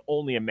 So I could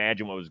only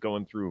imagine what was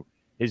going through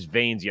his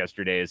veins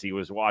yesterday as he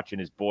was watching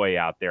his boy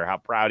out there, how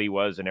proud he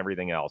was and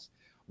everything else.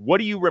 What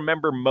do you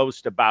remember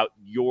most about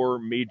your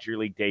major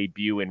league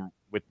debut and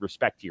with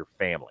respect to your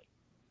family?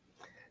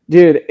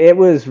 Dude, it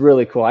was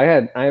really cool.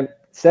 I'm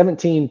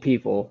 17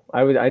 people.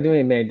 I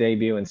doing my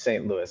debut in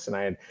St. Louis, and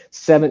I had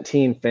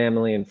 17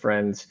 family and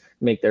friends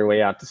make their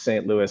way out to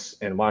St. Louis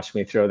and watch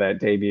me throw that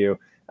debut.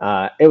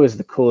 It was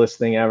the coolest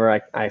thing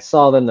ever. I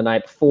saw them the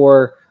night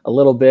before a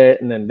little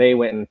bit, and then they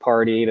went and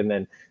partied, and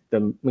then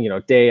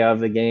the day of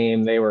the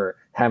game, they were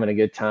having a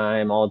good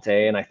time all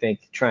day, and I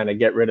think trying to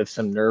get rid of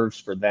some nerves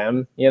for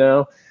them, you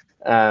know.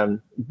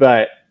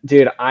 But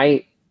dude,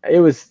 it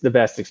was the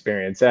best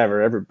experience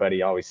ever.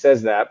 Everybody always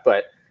says that,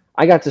 but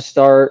I got to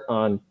start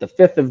on the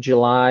 5th of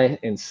July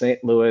in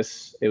St.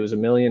 Louis. It was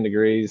 1,000,000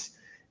 degrees,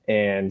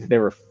 and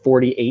there were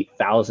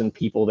 48,000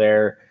 people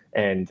there.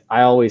 And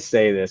I always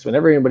say this,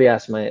 whenever anybody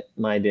asks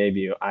my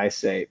debut, I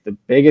say the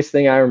biggest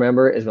thing I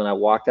remember is when I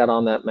walked out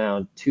on that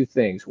mound, 2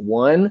 things.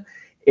 One,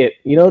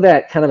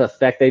 that kind of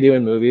effect they do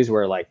in movies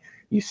where like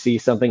you see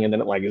something and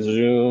then it like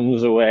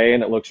zooms away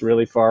and it looks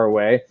really far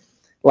away.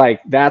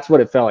 Like that's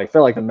what it felt like. It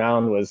felt like the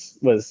mound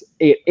was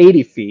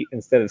 80 feet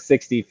instead of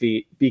 60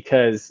 feet,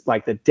 because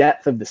like the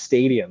depth of the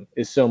stadium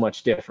is so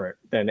much different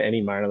than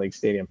any minor league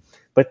stadium.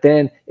 But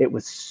then it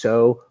was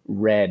so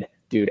red,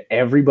 dude.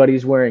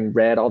 Everybody's wearing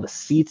red. All the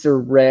seats are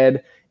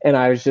red. And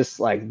I was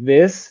just like,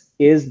 this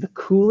is the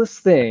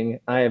coolest thing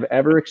I have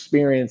ever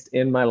experienced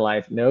in my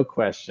life. No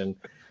question.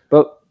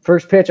 But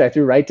first pitch, I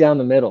threw right down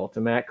the middle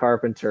to Matt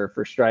Carpenter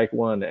for strike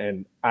 1.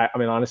 And I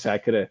mean, honestly, I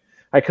could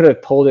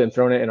have pulled it and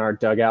thrown it in our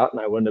dugout,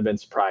 and I wouldn't have been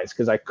surprised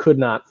because I could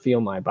not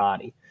feel my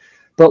body.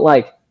 But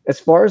like, as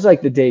far as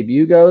like the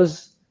debut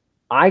goes,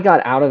 I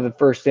got out of the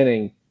first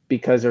inning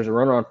because there's a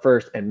runner on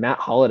first, and Matt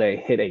Holliday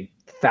hit a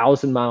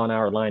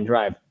 1,000-mile-an-hour line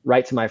drive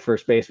right to my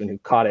first baseman, who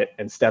caught it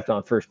and stepped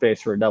on first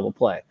base for a double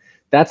play.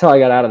 That's how I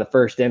got out of the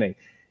first inning.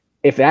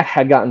 If that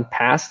had gotten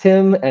past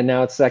him and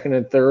now it's second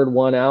and third,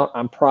 1 out,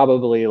 I'm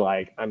probably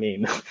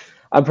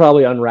I'm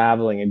probably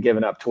unraveling and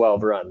giving up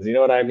 12 runs. You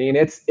know what I mean?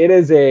 It's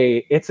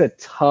a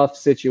tough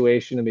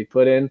situation to be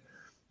put in.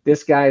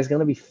 This guy is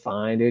going to be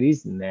fine, dude.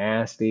 He's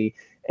nasty.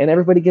 And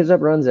everybody gives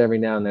up runs every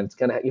now and then.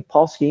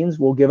 Paul Skenes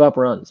will give up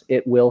runs.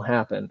 It will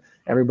happen.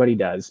 Everybody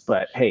does.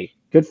 But hey,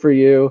 good for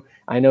you.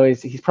 I know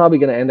he's probably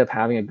going to end up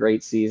having a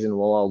great season.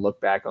 We'll all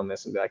look back on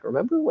this and be like,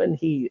 remember when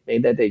he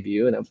made that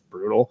debut and it was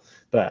brutal?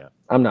 But yeah.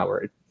 I'm not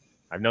worried.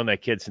 I've known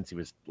that kid since he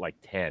was like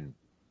 10.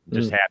 I'm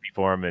just happy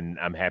for him, and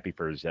I'm happy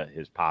for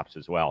his pops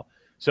as well.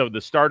 So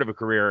the start of a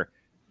career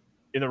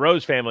in the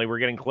Rose family, we're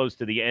getting close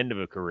to the end of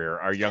a career.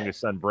 Our youngest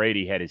son,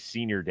 Brady, had his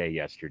senior day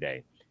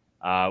yesterday.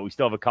 We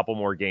still have a couple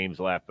more games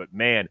left, but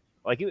man,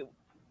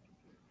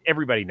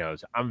 everybody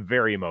knows I'm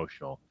very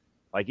emotional.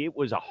 Like, it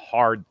was a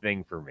hard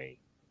thing for me,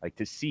 like,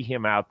 to see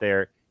him out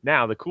there.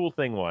 Now, the cool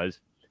thing was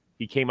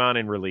he came on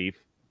in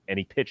relief, and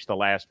he pitched the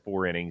last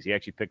 4 innings. He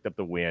actually picked up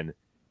the win,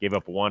 gave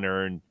up 1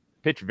 earned,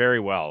 pitched very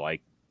well.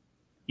 Like,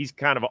 he's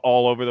kind of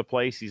all over the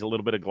place. He's a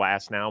little bit of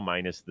glass now,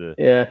 minus the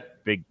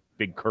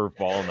big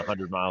curveball and the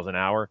 100 miles an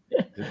hour.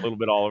 He's a little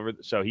bit all over.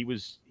 So he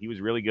was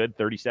really good.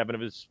 37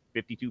 of his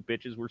 52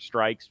 pitches were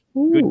strikes.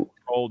 Ooh. Good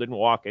control. Didn't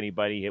walk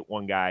anybody. Hit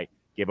 1 guy.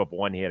 Gave up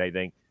 1 hit, I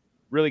think.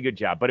 Really good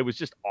job. But it was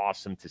just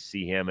awesome to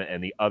see him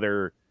and the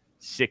other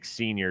 6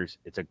 seniors.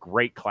 It's a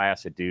great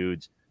class of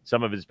dudes.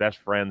 Some of his best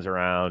friends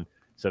around.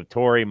 So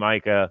Torrey,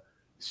 Micah,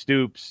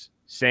 Stoops,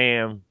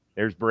 Sam,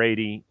 there's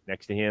Brady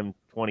next to him,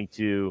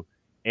 22,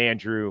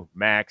 Andrew,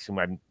 Max, whom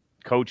I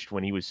coached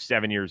when he was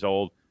 7 years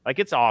old. Like,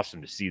 it's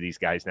awesome to see these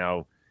guys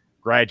now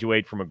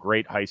graduate from a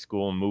great high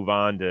school and move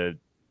on to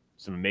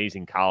some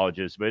amazing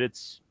colleges. But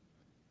it's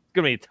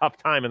going to be a tough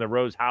time in the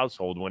Rose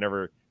household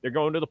whenever they're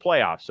going to the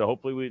playoffs. So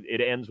hopefully it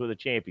ends with a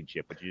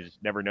championship, but you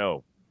just never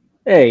know.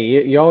 Hey,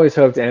 you always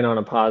hope to end on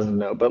a positive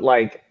note. But,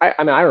 like, I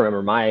mean, I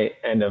remember my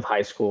end of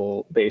high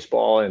school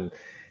baseball, and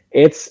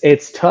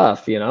it's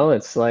tough, you know.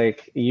 It's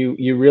like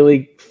you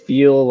really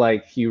feel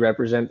like you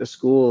represent the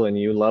school and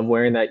you love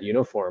wearing that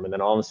uniform, and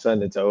then all of a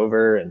sudden it's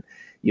over and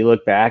you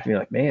look back and you're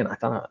like, man, I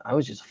thought I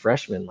was just a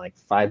freshman like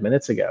 5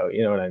 minutes ago.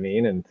 You know what I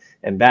mean?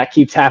 And that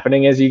keeps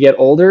happening as you get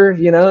older.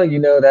 You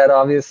know that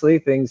obviously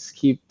things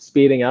keep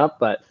speeding up.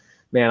 But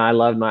man, I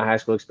loved my high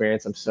school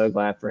experience. I'm so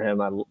glad for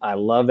him. I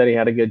love that he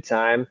had a good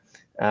time.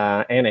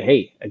 And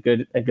a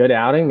good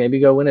outing. Maybe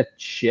go win a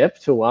chip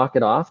to walk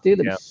it off, dude.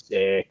 That'd be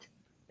sick.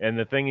 And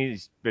the thing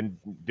he's been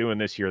doing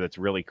this year that's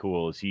really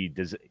cool is he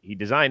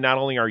designed not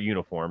only our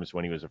uniforms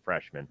when he was a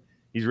freshman.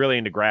 He's really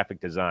into graphic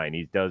design.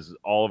 He does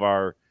all of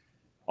our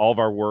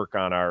work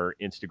on our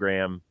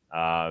Instagram.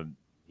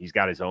 He's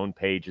got his own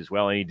page as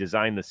well, and he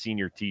designed the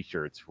senior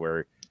T-shirts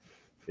where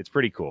it's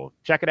pretty cool.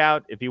 Check it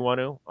out if you want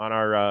to on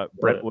our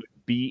Brentwood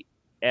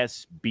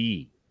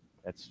BSB.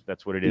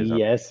 That's what it is.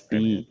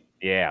 BSB.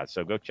 Yeah,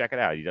 so go check it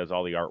out. He does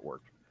all the artwork.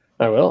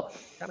 I will.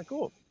 Kind of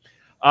cool.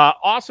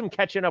 Awesome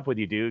catching up with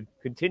you, dude.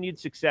 Continued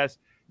success.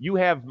 You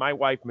have my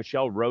wife,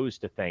 Michelle Rose,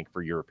 to thank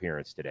for your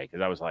appearance today,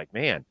 because I was like,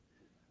 man,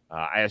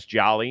 I asked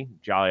Jolly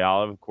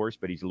Olive, of course,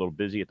 but he's a little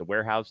busy at the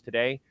warehouse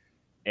today.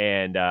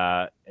 And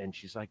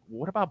she's like,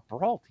 what about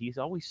Brault? He's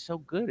always so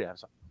good.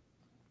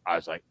 I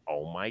was like,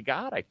 oh, my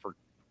God, I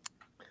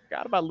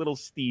forgot about little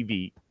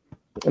Stevie.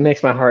 It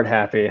makes my heart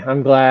happy.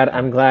 I'm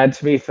glad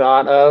to be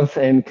thought of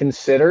and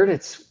considered.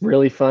 It's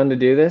really fun to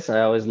do this.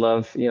 I always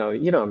love, you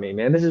know me,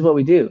 man. This is what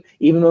we do.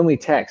 Even when we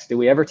text, do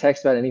we ever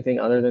text about anything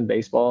other than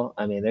baseball?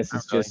 I mean, this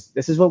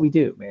is what we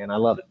do, man. I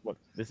love it.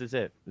 This is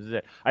it.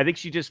 I think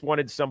she just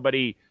wanted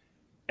somebody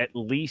at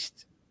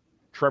least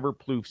Trevor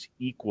Plouffe's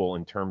equal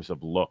in terms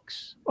of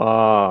looks.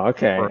 Oh,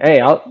 okay.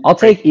 Hey, I'll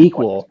take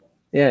equal.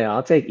 Yeah,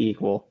 I'll take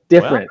equal.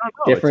 Different,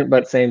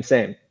 but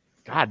same.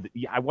 God,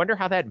 I wonder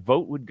how that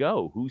vote would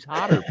go. Who's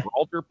hotter,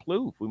 Brault or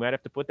Plouffe? We might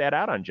have to put that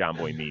out on John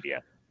Boy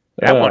Media.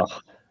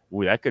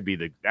 That could be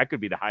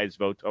the highest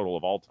vote total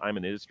of all time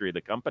in the history of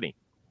the company.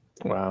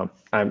 Wow,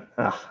 I'm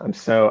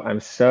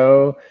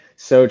so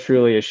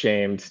truly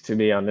ashamed to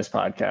be on this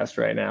podcast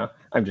right now.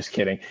 I'm just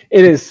kidding.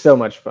 It is so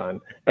much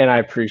fun, and I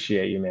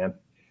appreciate you, man.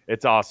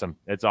 It's awesome.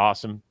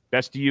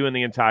 Best to you and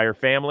the entire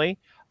family.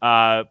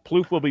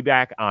 Plouffe will be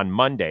back on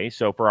Monday.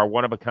 So for our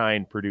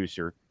one-of-a-kind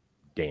producer,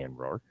 Dan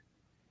Rourke,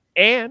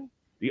 and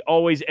the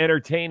always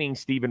entertaining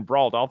Stephen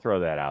Brault, I'll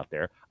throw that out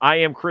there. I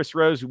am Chris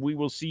Rose. We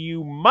will see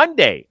you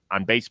Monday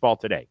on Baseball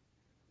Today.